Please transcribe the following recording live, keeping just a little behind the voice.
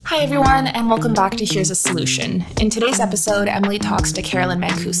Hi everyone, and welcome back to Here's a Solution. In today's episode, Emily talks to Carolyn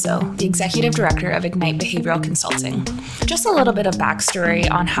Mancuso, the Executive Director of Ignite Behavioral Consulting. Just a little bit of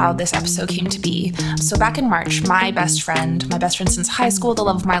backstory on how this episode came to be. So back in March, my best friend since high school, the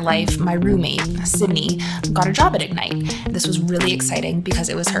love of my life, my roommate, Sydney, got a job at Ignite. This was really exciting because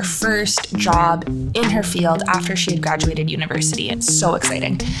it was her first job in her field after she had graduated university. It's so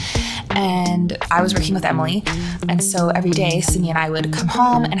exciting. And I was working with Emily, and so every day, Sydney and I would come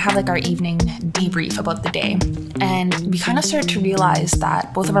home and have our evening debrief about the day. And we kind of started to realize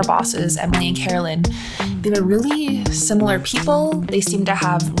that both of our bosses, Emily and Carolyn, they were really similar people. They seemed to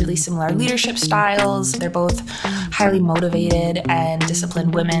have really similar leadership styles. They're both highly motivated and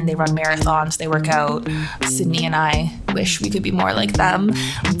disciplined women. They run marathons, they work out. Sydney and I wish we could be more like them.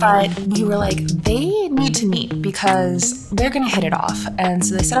 But we were like, they need to meet because they're going to hit it off. And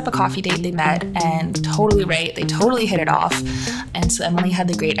so they set up a coffee date, they met, and totally right, they totally hit it off. And so Emily had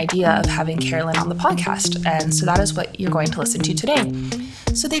the great idea of having Carolyn on the podcast. And so that is what you're going to listen to today.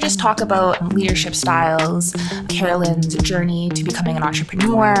 So they just talk about leadership styles, Carolyn's journey to becoming an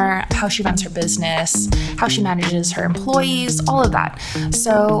entrepreneur, how she runs her business, how she manages her employees, all of that.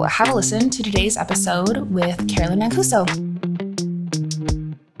 So have a listen to today's episode with Carolyn Mancuso.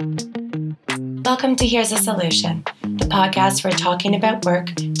 Welcome to Here's a Solution, the podcast where talking about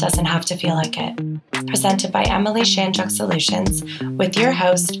work doesn't have to feel like it. Presented by Emily Shandruck Solutions with your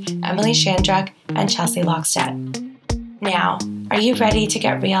host, Emily Shandruck and Chelsea Lockstead. Now, are you ready to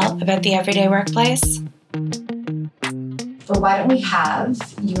get real about the everyday workplace? But why don't we have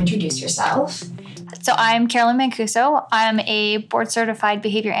you introduce yourself? So I'm Carolyn Mancuso. I'm a board-certified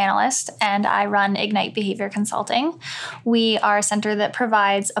behavior analyst, and I run Ignite Behavior Consulting. We are a center that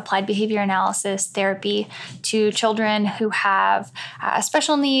provides applied behavior analysis therapy to children who have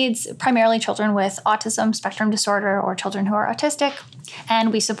special needs, primarily children with autism spectrum disorder or children who are autistic.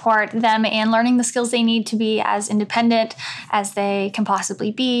 And we support them in learning the skills they need to be as independent as they can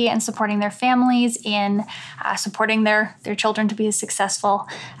possibly be, and supporting their families in supporting their children to be as successful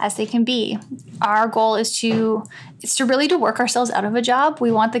as they can be. Our goal is to really work ourselves out of a job.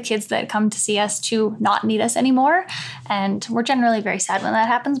 We want the kids that come to see us to not need us anymore. And we're generally very sad when that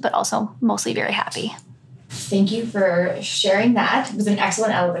happens, but also mostly very happy. Thank you for sharing that. It was an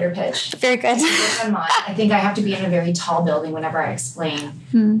excellent elevator pitch. Very good. I think I have to be in a very tall building whenever I explain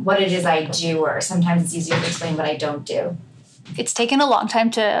what it is I do, or sometimes it's easier to explain what I don't do. It's taken a long time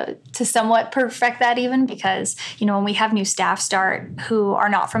to somewhat perfect that, even because, when we have new staff start who are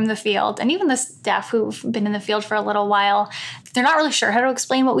not from the field, and even the staff who've been in the field for a little while, they're not really sure how to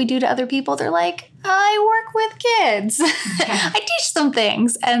explain what we do to other people. They're like, I work with kids. I teach them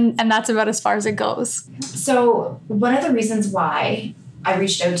things. And that's about as far as it goes. So one of the reasons why I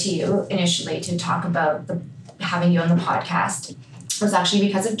reached out to you initially to talk about having you on the podcast was actually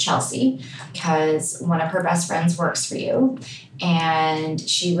because of Chelsea, because one of her best friends works for you, and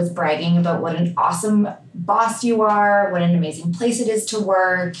she was bragging about what an awesome boss you are, what an amazing place it is to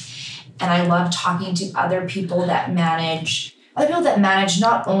work. And I love talking to other people that manage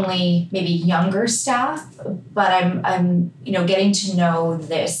not only maybe younger staff, but I'm getting to know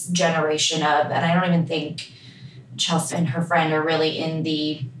this generation of, and I don't even think Chelsea and her friend are really in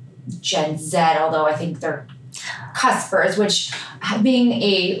the Gen Z, although I think they're cuspers, which being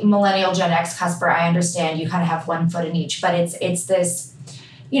a millennial Gen X cusper, I understand you kind of have one foot in each, but it's this,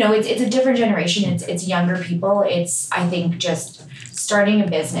 it's a different generation. It's younger people. It's, I think, just starting a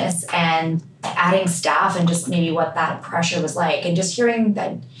business and adding staff and just maybe what that pressure was like. And just hearing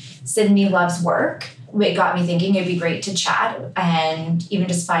that Sydney loves work, it got me thinking it'd be great to chat and even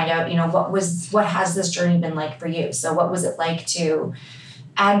just find out, what has this journey been like for you? So what was it like to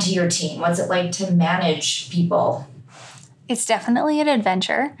add to your team? What's it like to manage people? It's definitely an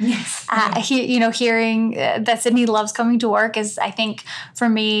adventure. Yes. Hearing that Sydney loves coming to work is, I think, for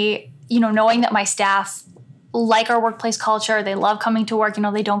me, knowing that my staff like our workplace culture, they love coming to work,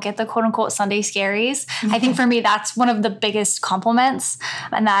 they don't get the quote unquote Sunday scaries. I think for me, that's one of the biggest compliments.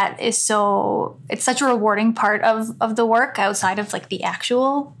 And that is it's such a rewarding part of the work outside of the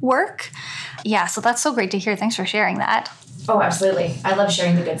actual work. Yeah. So that's so great to hear. Thanks for sharing that. Oh, absolutely. I love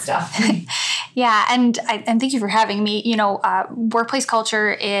sharing the good stuff. Yeah. And thank you for having me. Workplace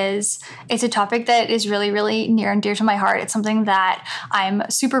culture it's a topic that is really, really near and dear to my heart. It's something that I'm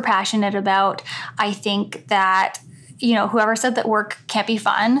super passionate about. I think that, whoever said that work can't be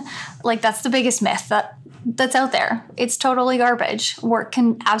fun, that's the biggest myth that's out there. It's totally garbage. Work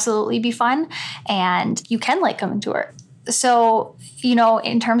can absolutely be fun, and you can like coming to work. So,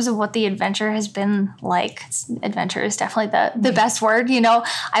 in terms of what the adventure has been like, adventure is definitely the best word.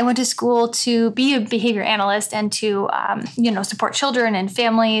 I went to school to be a behavior analyst and to, support children and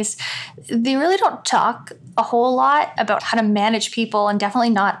families. They really don't talk a whole lot about how to manage people and definitely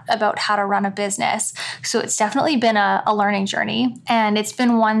not about how to run a business. So it's definitely been a learning journey. And it's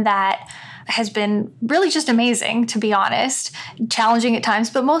been one that has been really just amazing, to be honest. Challenging at times,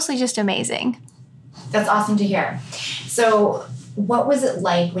 but mostly just amazing. That's awesome to hear. So what was it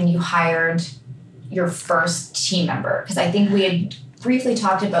like when you hired your first team member? Because I think we had briefly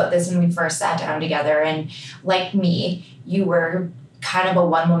talked about this when we first sat down together. And like me, you were kind of a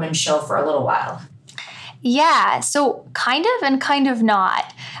one-woman show for a little while. Yeah, so kind of and kind of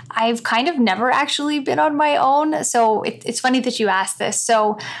not. I've kind of never actually been on my own. So it's funny that you asked this.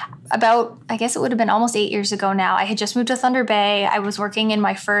 So I guess it would have been almost 8 years ago now, I had just moved to Thunder Bay. I was working in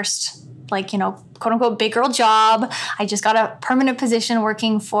my first, quote unquote, big girl job. I just got a permanent position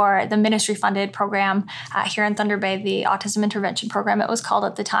working for the ministry funded program here in Thunder Bay, the Autism Intervention Program it was called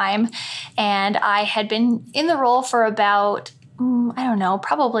at the time. And I had been in the role for about,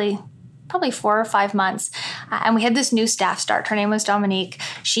 probably 4 or 5 months. And we had this new staff start. Her name was Dominique.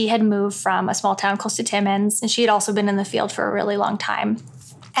 She had moved from a small town close to Timmins, and she had also been in the field for a really long time.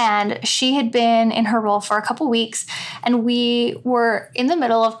 And she had been in her role for a couple weeks, and we were in the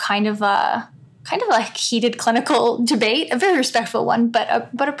middle of kind of a heated clinical debate, a very respectful one, but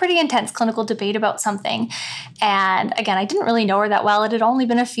a pretty intense clinical debate about something. And again, I didn't really know her that well. It had only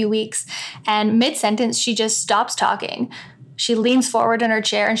been a few weeks. And mid-sentence, she just stops talking. She leans forward in her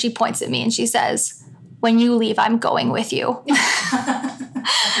chair and she points at me and she says, "When you leave, I'm going with you."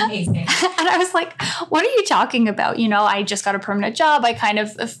 That's amazing. And I was like, what are you talking about? I just got a permanent job.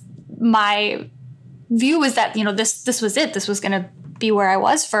 My view was that, this was it. This was going to be where I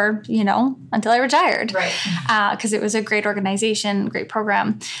was for, until I retired. Right. Because it was a great organization, great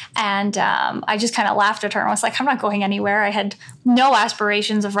program. And I just kind of laughed at her and was like, I'm not going anywhere. I had no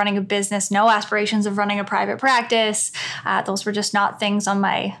aspirations of running a business, no aspirations of running a private practice. Those were just not things on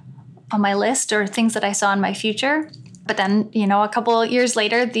my list or things that I saw in my future. But then, a couple years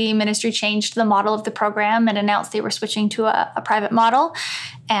later, the ministry changed the model of the program and announced they were switching to a private model.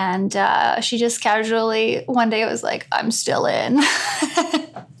 And she just casually, one day was like, "I'm still in."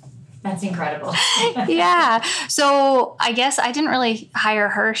 That's incredible. Yeah. So I guess I didn't really hire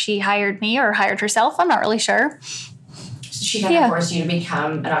her. She hired me or hired herself. I'm not really sure. She kind of forced you to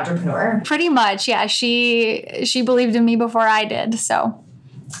become an entrepreneur. Pretty much, yeah. She believed in me before I did. So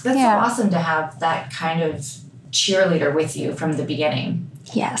that's so awesome to have that kind of cheerleader with you from the beginning.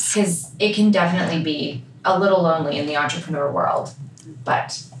 Yes. Because it can definitely be a little lonely in the entrepreneur world.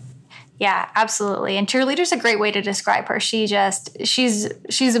 But yeah, absolutely. And cheerleader's a great way to describe her.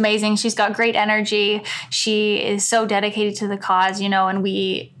 She's amazing. She's got great energy. She is so dedicated to the cause, and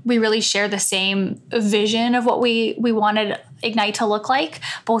we really share the same vision of what we wanted Ignite to look like,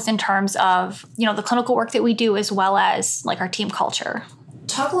 both in terms of, the clinical work that we do as well as like our team culture.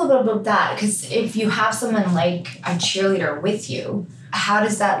 Talk a little bit about that, because if you have someone like a cheerleader with you, how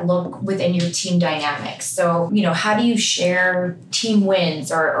does that look within your team dynamics? So, how do you share team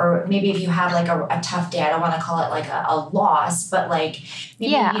wins or maybe if you have like a tough day, I don't want to call it like a loss, but like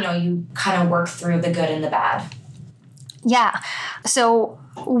maybe, you kind of work through the good and the bad. Yeah. So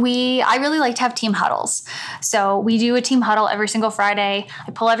I really like to have team huddles. So we do a team huddle every single Friday.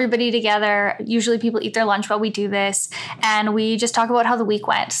 I pull everybody together. Usually people eat their lunch while we do this, and we just talk about how the week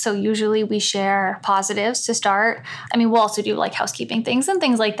went. So usually we share positives to start. I mean, we'll also do like housekeeping things and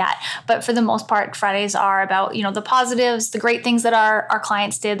things like that. But for the most part, Fridays are about, the positives, the great things that our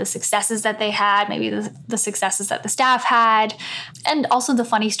clients did, the successes that they had, maybe the successes that the staff had, and also the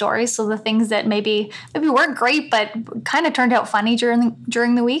funny stories. So the things that maybe weren't great, but kind of turned out funny during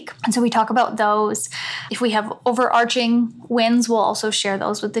the week. And so we talk about those. If we have overarching wins, we'll also share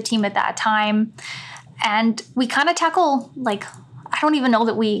those with the team at that time. And we kind of tackle, like, I don't even know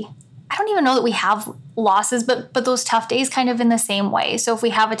that we have losses, but those tough days kind of in the same way. So if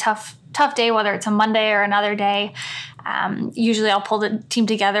we have a tough day, whether it's a Monday or another day, usually I'll pull the team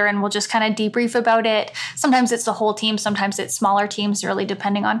together and we'll just kind of debrief about it. Sometimes it's the whole team, sometimes it's smaller teams, really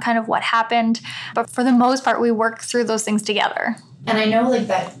depending on kind of what happened. But for the most part, we work through those things together. And I know like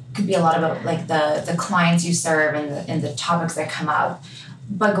that could be a lot about like the clients you serve and the topics that come up.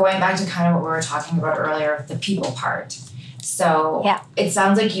 But going back to kind of what we were talking about earlier, the people part. So It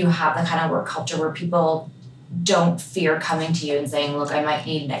sounds like you have the kind of work culture where people don't fear coming to you and saying, look, I might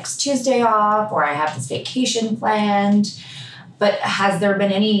need next Tuesday off, or I have this vacation planned. But has there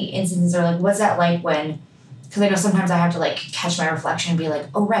been any instances, or like, what's that like when Because I know sometimes I have to like catch my reflection and be like,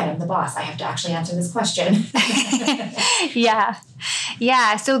 oh, right, I'm the boss. I have to actually answer this question. Yeah.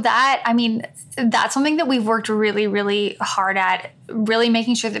 Yeah. So that's something that we've worked really, really hard at, really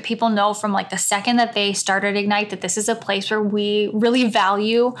making sure that people know from like the second that they started Ignite that this is a place where we really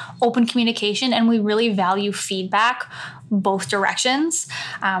value open communication and we really value feedback both directions.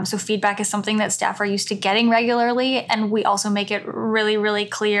 So feedback is something that staff are used to getting regularly, and we also make it really, really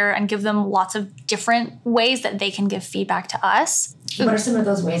clear and give them lots of different ways that they can give feedback to us. What are some of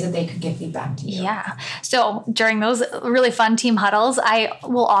those ways that they could give feedback to you? Yeah. So during those really fun team huddles, I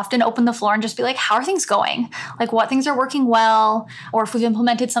will often open the floor and just be like, how are things going? Like what things are working well? Or if we've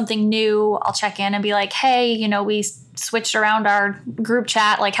implemented something new, I'll check in and be like, hey, we switched around our group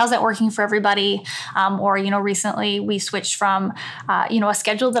chat. Like, how's that working for everybody? Or, recently we switched from, a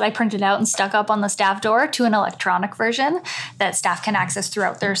schedule that I printed out and stuck up on the staff door to an electronic version that staff can access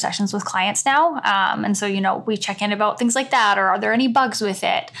throughout their sessions with clients now. And so, we check in about things like that, or are there any bugs with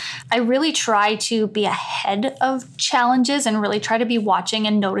it? I really try to be ahead of challenges and really try to be watching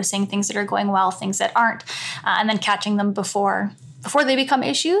and noticing things that are going well, things that aren't, and then catching them before they become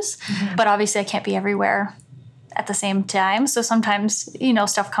issues. Mm-hmm. But obviously I can't be everywhere at the same time. So sometimes,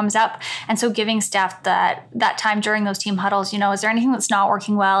 stuff comes up. And so giving staff that time during those team huddles, is there anything that's not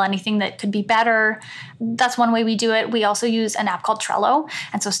working well, anything that could be better? That's one way we do it. We also use an app called Trello.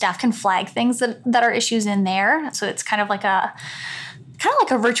 And so staff can flag things that are issues in there. So it's kind of like a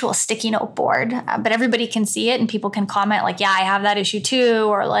virtual sticky note board, but everybody can see it and people can comment like, yeah, I have that issue too,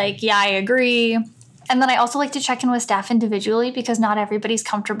 or like, yeah, I agree. And then I also like to check in with staff individually because not everybody's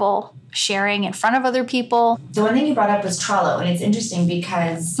comfortable sharing in front of other people. The one thing you brought up was Trello, and it's interesting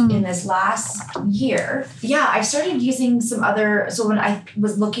because in this last year, I started using some other, so when I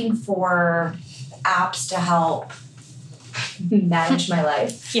was looking for apps to help manage my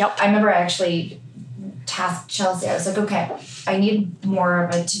life, I remember I actually tasked Chelsea. I was like, okay, I need more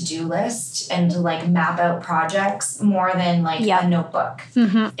of a to-do list and to like map out projects more than like a notebook.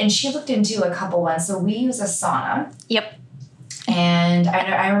 Mm-hmm. And she looked into a couple ones. So we use Asana. Yep. And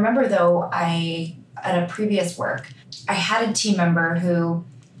I remember though, at a previous work, I had a team member who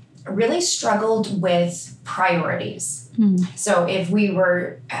really struggled with priorities. Mm. So if we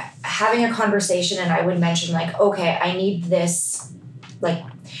were having a conversation and I would mention like, okay, I need this, like,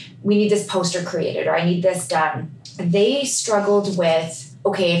 we need this poster created or I need this done. They struggled with,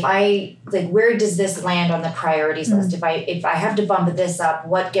 okay, if I, like, where does this land on the priorities list? If I have to bump this up,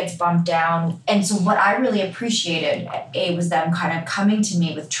 what gets bumped down? And so what I really appreciated, was them kind of coming to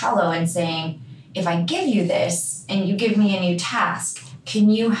me with Trello and saying, if I give you this and you give me a new task,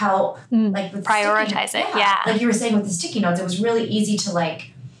 can you help like with prioritize it? Yeah. Like you were saying with the sticky notes, it was really easy to like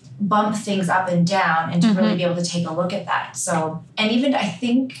bump things up and down and to really be able to take a look at that. So, and even I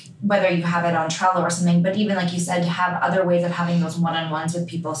think whether you have it on Trello or something, but even like you said, to have other ways of having those one-on-ones with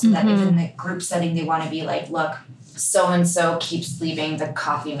people so that if in the group setting, they want to be like, look, so-and-so keeps leaving the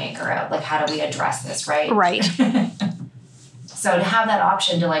coffee maker out. Like, how do we address this? Right. Right. So to have that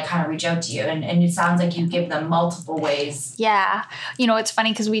option to like kind of reach out to you and it sounds like you give them multiple ways. Yeah. It's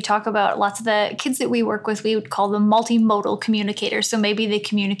funny because we talk about lots of the kids that we work with, we would call them multimodal communicators. So maybe they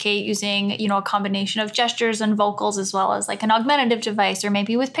communicate using, a combination of gestures and vocals as well as like an augmentative device or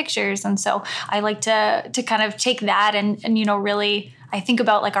maybe with pictures. And so I like to kind of take that and really I think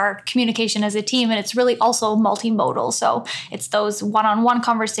about like our communication as a team and it's really also multimodal. So it's those one-on-one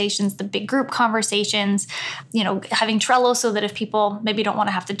conversations, the big group conversations, having Trello so that if people maybe don't want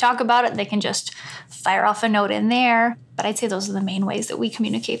to have to talk about it, they can just fire off a note in there. But I'd say those are the main ways that we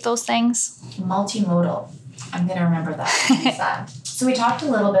communicate those things. Multimodal. I'm going to remember that. So we talked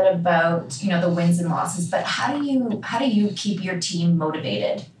a little bit about, the wins and losses, but how do you keep your team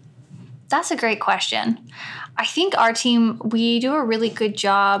motivated? That's a great question. I think our team, we do a really good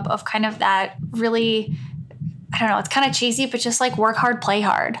job of kind of that really, I don't know, it's kind of cheesy, but just like work hard, play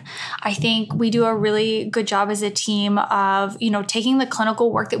hard. I think we do a really good job as a team of, taking the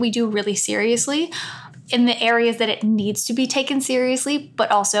clinical work that we do really seriously in the areas that it needs to be taken seriously, but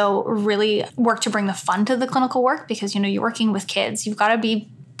also really work to bring the fun to the clinical work because, you're working with kids. You've got to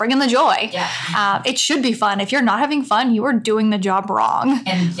be bringing the joy. Yeah. It should be fun. If you're not having fun, you are doing the job wrong.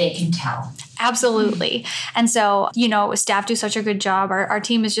 And they can tell. Absolutely. And so, staff do such a good job. Our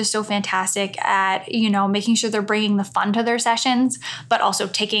team is just so fantastic at, making sure they're bringing the fun to their sessions, but also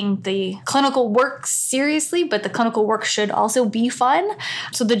taking the clinical work seriously, but the clinical work should also be fun.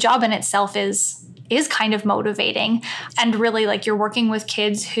 So the job in itself is is kind of motivating. And really, like, you're working with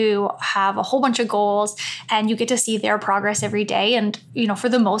kids who have a whole bunch of goals and you get to see their progress every day. And, for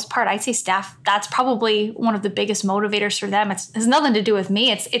the most part, I'd say staff, that's probably one of the biggest motivators for them. It has nothing to do with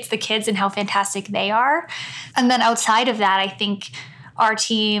me. It's the kids and how fantastic they are. And then outside of that, I think our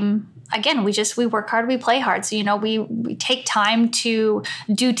team, again, we work hard, we play hard. So, we take time to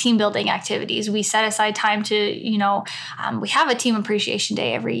do team building activities. We set aside time to, we have a team appreciation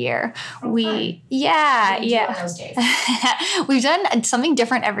day every year. Yeah. Those days? We've done something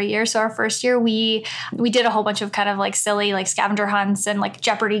different every year. So our first year, we did a whole bunch of kind of like silly, like scavenger hunts and like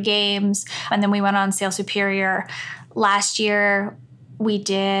Jeopardy games. And then we went on Sail Superior. Last year,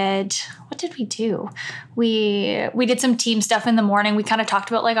 what did we do? We did some team stuff in the morning. We kind of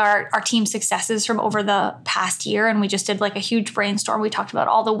talked about like our team successes from over the past year. And we just did like a huge brainstorm. We talked about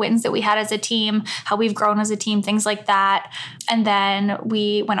all the wins that we had as a team, how we've grown as a team, things like that. And then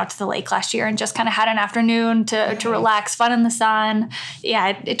we went out to the lake last year and just kind of had an afternoon to relax, fun in the sun.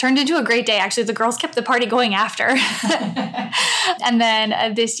 Yeah, it turned into a great day. Actually, the girls kept the party going after. And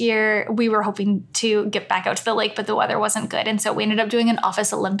then this year we were hoping to get back out to the lake, but the weather wasn't good. And so we ended up doing an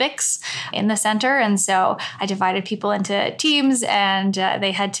office Olympics in the center. And so I divided people into teams and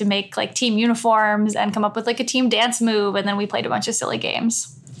they had to make like team uniforms and come up with like a team dance move. And then we played a bunch of silly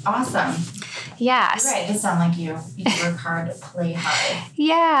games. Awesome. Yeah. You're right. It does sound like you work hard, play hard.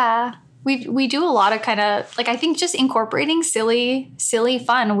 Yeah. We do a lot of kind of like, I think just incorporating silly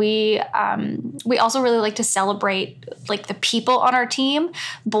fun. We also really like to celebrate like the people on our team,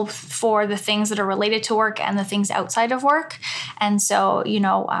 both for the things that are related to work and the things outside of work. And so,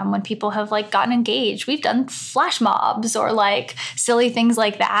 when people have like gotten engaged, we've done flash mobs or like silly things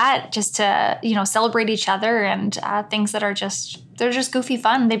like that just to, celebrate each other and things that are they're just goofy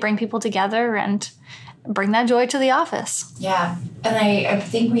fun. They bring people together and bring that joy to the office. Yeah. And I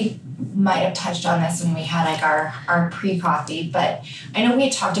think we might have touched on this when we had like our pre-coffee, but I know we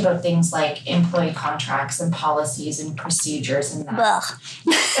had talked about things like employee contracts and policies and procedures and that.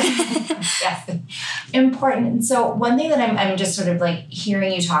 Yes. Important. And so one thing that I'm just sort of like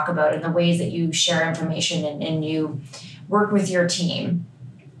hearing you talk about and the ways that you share information and you work with your team.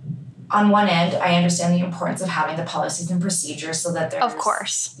 On one end, I understand the importance of having the policies and procedures so that there's, of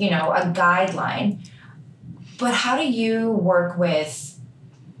course, a guideline. But how do you work with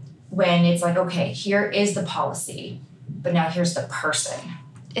when it's like, okay, here is the policy, but now here's the person?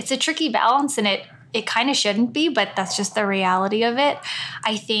 It's a tricky balance, and it kind of shouldn't be, but that's just the reality of it.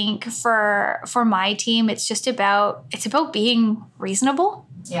 I think for my team, it's about being reasonable.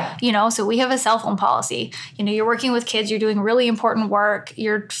 Yeah. So we have a cell phone policy. You're working with kids, you're doing really important work.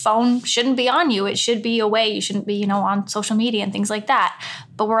 Your phone shouldn't be on you. It should be away. You shouldn't be, on social media and things like that.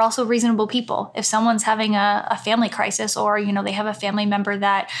 But we're also reasonable people. If someone's having a family crisis or, they have a family member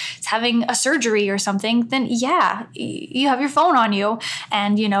that is having a surgery or something, then yeah, you have your phone on you.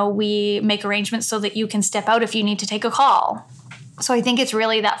 And, we make arrangements so that you can step out if you need to take a call. So I think it's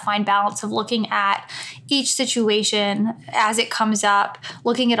really that fine balance of looking at each situation as it comes up,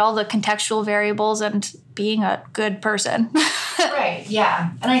 looking at all the contextual variables and being a good person. Right,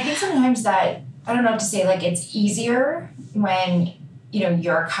 yeah. And I think sometimes that, I don't know what to say, like it's easier when,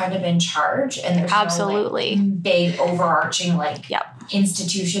 you're kind of in charge and there's absolutely no like, big overarching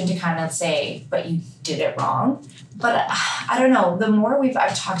institution to kind of say, but you did it wrong. But I don't know, the more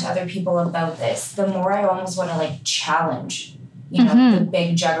I've talked to other people about this, the more I almost want to like challenge the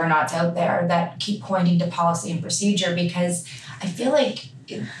big juggernauts out there that keep pointing to policy and procedure, because I feel like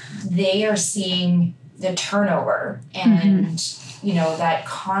they are seeing the turnover and, that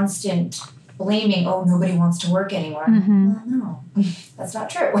constant blaming, oh, nobody wants to work anymore. Well, no, that's not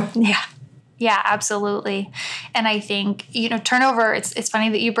true. Yeah. Yeah, absolutely. And I think, turnover, it's funny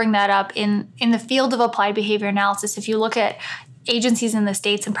that you bring that up in the field of applied behavior analysis. If you look at agencies in the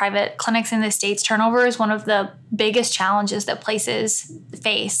States and private clinics in the States, turnover is one of the biggest challenges that places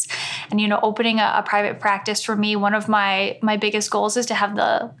face. And, opening a private practice for me, one of my biggest goals is to have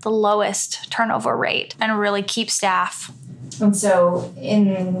the lowest turnover rate and really keep staff. And so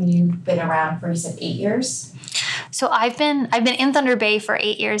you've been around for, you said 8 years? So I've been in Thunder Bay for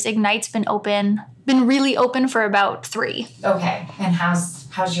 8 years. Ignite's been really open for about 3. Okay. And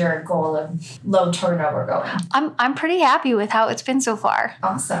how's your goal of low turnover going? I'm pretty happy with how it's been so far.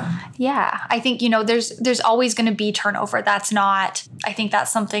 Awesome. Yeah. I think, there's always going to be turnover. I think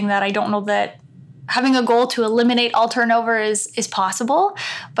that's something that I don't know that having a goal to eliminate all turnover is possible.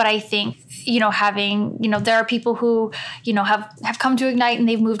 But I think, there are people who, have come to Ignite and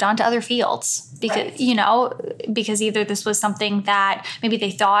they've moved on to other fields because, right. because either this was something that maybe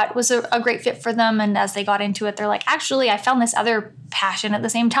they thought was a great fit for them, and as they got into it, they're like, actually, I found this other passion at the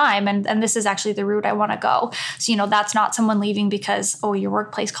same time, and this is actually the route I want to go. So, that's not someone leaving because, oh, your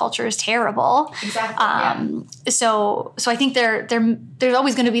workplace culture is terrible. Exactly. So I think there's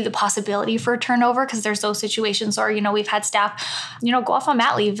always going to be the possibility for a turnover, because there's those situations where, we've had staff, go off on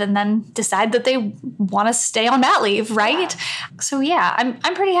mat leave and then decide that they want to stay on mat leave, right? Yeah. So yeah,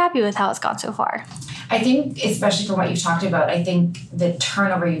 I'm pretty happy with how it's gone so far. I think, especially from what you've talked about, I think the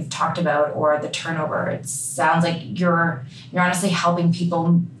turnover you've talked about, or the turnover, it sounds like you're honestly helping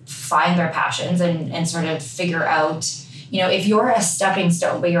people find their passions and sort of figure out, if you're a stepping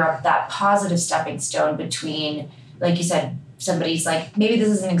stone, but you're that positive stepping stone between, like you said, somebody's like, maybe this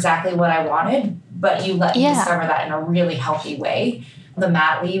isn't exactly what I wanted, but you let me discover that in a really healthy way. The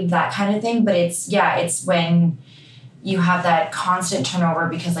mat leave, that kind of thing. But it's when you have that constant turnover,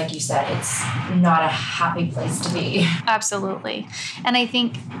 because like you said, it's not a happy place to be. Absolutely. And I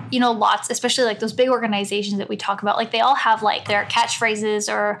think, lots, especially like those big organizations that we talk about, like they all have like their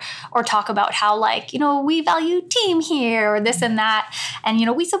catchphrases or talk about how like, we value team here or this and that. And,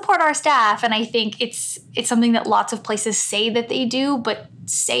 we support our staff. And I think it's something that lots of places say that they do, but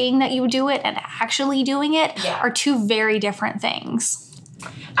saying that you do it and actually doing it are two very different things.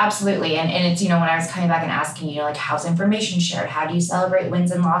 Absolutely. And it's, when I was coming back and asking, like, how's information shared? How do you celebrate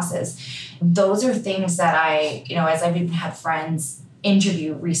wins and losses? Those are things that I, as I've even had friends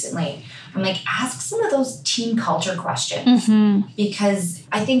interview recently, I'm like, ask some of those team culture questions, because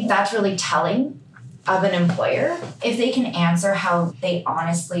I think that's really telling of an employer if they can answer how they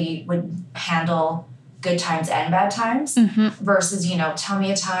honestly would handle good times and bad times versus, tell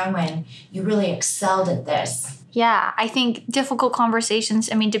me a time when you really excelled at this. Yeah, I think difficult conversations,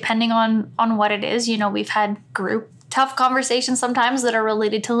 depending on what it is, we've had group tough conversations sometimes that are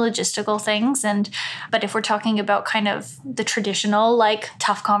related to logistical things. But if we're talking about kind of the traditional, like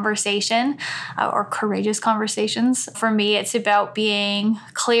tough conversation or courageous conversations, for me, it's about being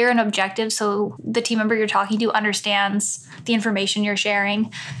clear and objective. So the team member you're talking to understands the information you're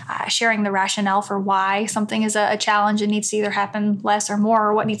sharing, sharing the rationale for why something is a challenge and needs to either happen less or more,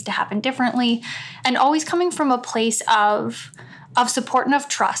 or what needs to happen differently. And always coming from a place of support and of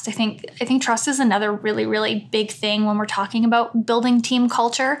trust. I think trust is another really, really big thing when we're talking about building team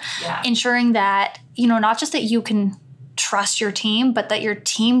culture, ensuring that, not just that you can trust your team, but that your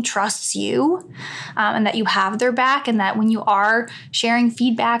team trusts you, and that you have their back, and that when you are sharing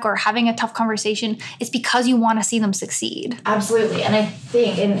feedback or having a tough conversation, it's because you want to see them succeed. Absolutely. And I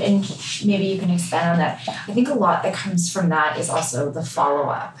think, and maybe you can expand on that, I think a lot that comes from that is also the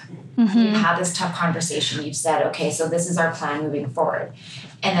follow-up. You've had this tough conversation. You've said, okay, so this is our plan moving forward.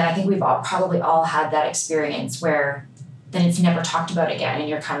 And then I think we've probably all had that experience where then it's never talked about again. And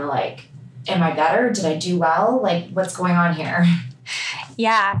you're kind of like, am I better? Did I do well? Like, what's going on here?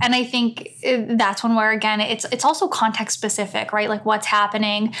 Yeah. And I think that's one where, again, it's also context specific, right? Like what's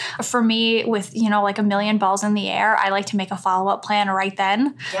happening for me with, like a million balls in the air. I like to make a follow-up plan right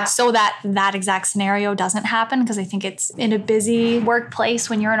then so that exact scenario doesn't happen. Because I think it's in a busy workplace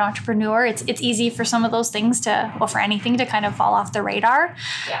when you're an entrepreneur, it's easy for some of those things for anything to kind of fall off the radar.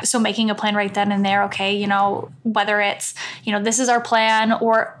 Yeah. So making a plan right then and there, okay, whether it's, this is our plan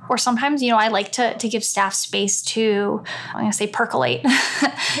or sometimes, I like to give staff space to, I'm going to say percolate,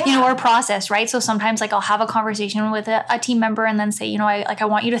 or process, right? So sometimes like I'll have a conversation with a team member and then say, I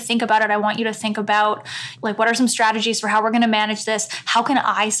want you to think about it. I want you to think about like, what are some strategies for how we're going to manage this? How can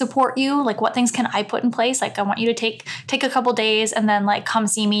I support you? Like what things can I put in place? Like I want you to take a couple days and then like come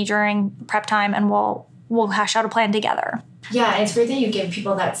see me during prep time and we'll hash out a plan together. Yeah. And it's great that you give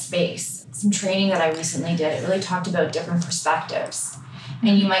people that space. Some training that I recently did, it really talked about different perspectives.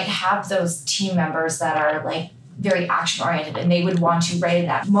 And you might have those team members that are like very action oriented and they would want to right in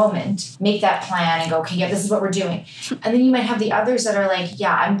that moment make that plan and go, okay, this is what we're doing. And then you might have the others that are like,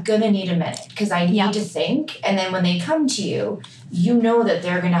 I'm gonna need a minute because I need to think. And then when they come to you, that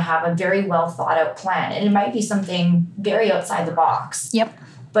they're gonna have a very well thought out plan, and it might be something very outside the box. Yep.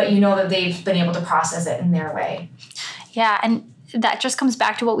 But that they've been able to process it in their way. Yeah. And that just comes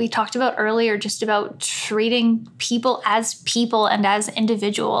back to what we talked about earlier, just about treating people and as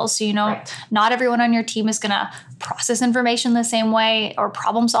individuals. So, right. Not everyone on your team is going to process information the same way or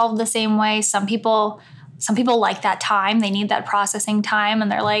problem solve the same way. Some people like that time. They need that processing time. And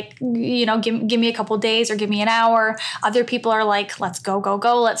they're like, give me a couple of days or give me an hour. Other people are like, let's go.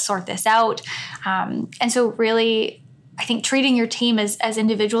 Let's sort this out. And so really, I think treating your team as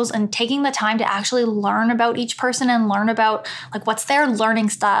individuals and taking the time to actually learn about each person and learn about like what's their learning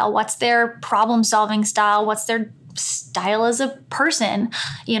style, what's their problem solving style, what's their style as a person.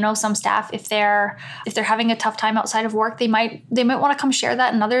 Some staff, if they're having a tough time outside of work, they might want to come share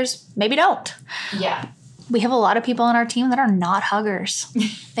that, and others maybe don't. Yeah. We have a lot of people on our team that are not huggers.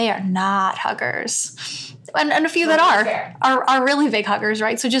 They are not huggers. And a few that are really big huggers,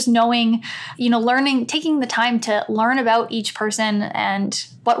 right? So just knowing, learning, taking the time to learn about each person and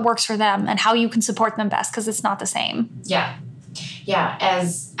what works for them and how you can support them best, because it's not the same. Yeah. Yeah.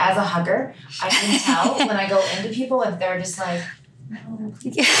 As a hugger, I can tell when I go into people if they're just like, oh,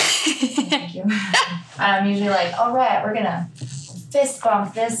 thank you. I'm usually like, all right, we're going to fist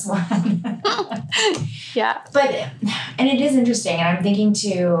bump this one. Yeah. And it is interesting. And I'm thinking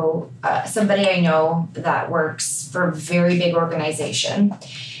to somebody I know that works for a very big organization.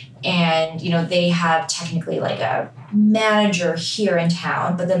 And, they have technically like a manager here in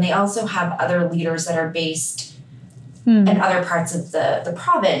town, but then they also have other leaders that are based in other parts of the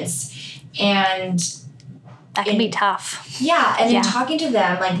province. And that can be tough. Yeah. And in talking to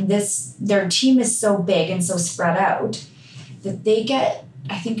them, like their team is so big and so spread out that they get,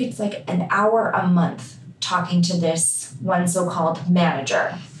 I think it's like an hour a month talking to this one so-called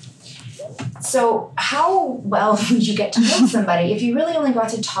manager. So how well would you get to know somebody if you really only got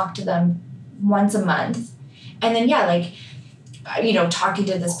to talk to them once a month? And then, talking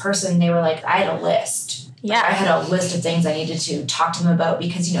to this person, they were like, I had a list. Yeah. I had a list of things I needed to talk to them about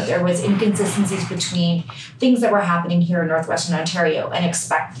because, there was inconsistencies between things that were happening here in Northwestern Ontario and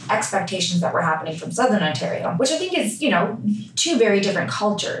expectations that were happening from Southern Ontario, which I think is, two very different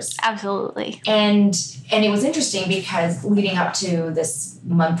cultures. Absolutely. And it was interesting because leading up to this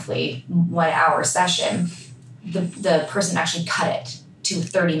monthly 1 hour session, the person actually cut it to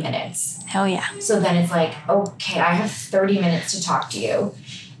 30 minutes. Oh, yeah. So then it's like, okay, I have 30 minutes to talk to you.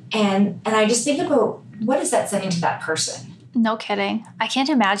 And I just think about, what is that sending to that person? No kidding. I can't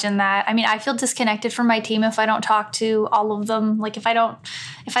imagine that. I mean, I feel disconnected from my team if I don't talk to all of them. Like if I don't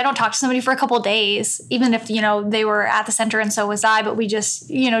talk to somebody for a couple of days, even if, they were at the center and so was I, but we just,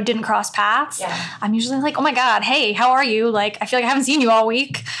 didn't cross paths. Yeah. I'm usually like, oh my God, hey, how are you? Like, I feel like I haven't seen you all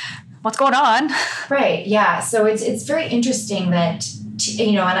week. What's going on? Right. Yeah. So it's very interesting that,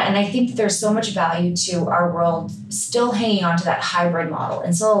 and I think that there's so much value to our world still hanging on to that hybrid model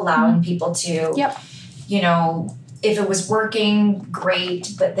and still allowing people to, if it was working,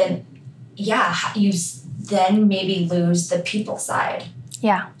 great, but then, you then maybe lose the people side.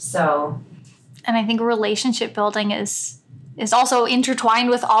 Yeah. So. And I think relationship building is also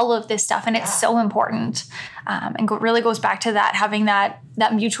intertwined with all of this stuff, and it's so important. And really goes back to that, having that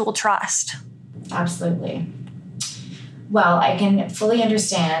mutual trust. Absolutely. Well, I can fully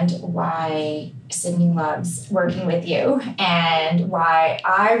understand why Sydney loves working with you and why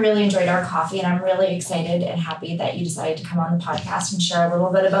I really enjoyed our coffee, and I'm really excited and happy that you decided to come on the podcast and share a little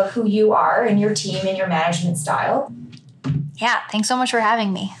bit about who you are and your team and your management style. Yeah, thanks so much for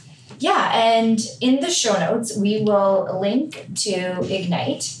having me. Yeah, and in the show notes, we will link to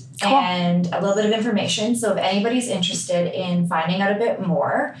Ignite. Cool. And a little bit of information. So if anybody's interested in finding out a bit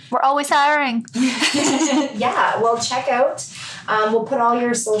more. We're always hiring. Yeah, well, check out. We'll put all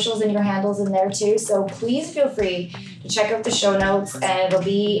your socials and your handles in there too. So please feel free to check out the show notes, and it'll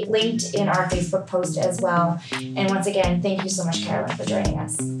be linked in our Facebook post as well. And once again, thank you so much, Carolyn, for joining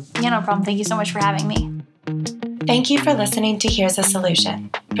us. Yeah, no problem. Thank you so much for having me. Thank you for listening to Here's a Solution,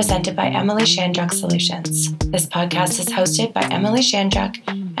 presented by Emily Shandruck Solutions. This podcast is hosted by Emily Shandruck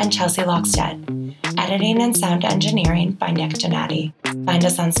and Chelsea Lockstead. Editing and sound engineering by Nick Donati. Find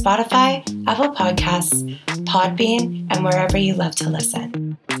us on Spotify, Apple Podcasts, Podbean, and wherever you love to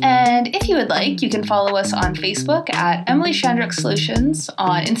listen. And if you would like, you can follow us on Facebook at Emily Shandruck Solutions,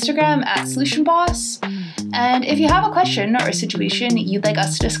 on Instagram at Solution Boss. And if you have a question or a situation you'd like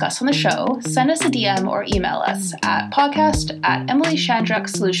us to discuss on the show, send us a DM or email us at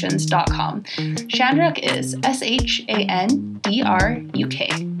podcast@emilyshandrucksolutions.com. Shandruck is SHANDRUK.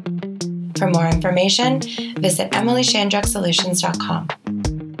 For more information, visit emilyshandrucksolutions.com.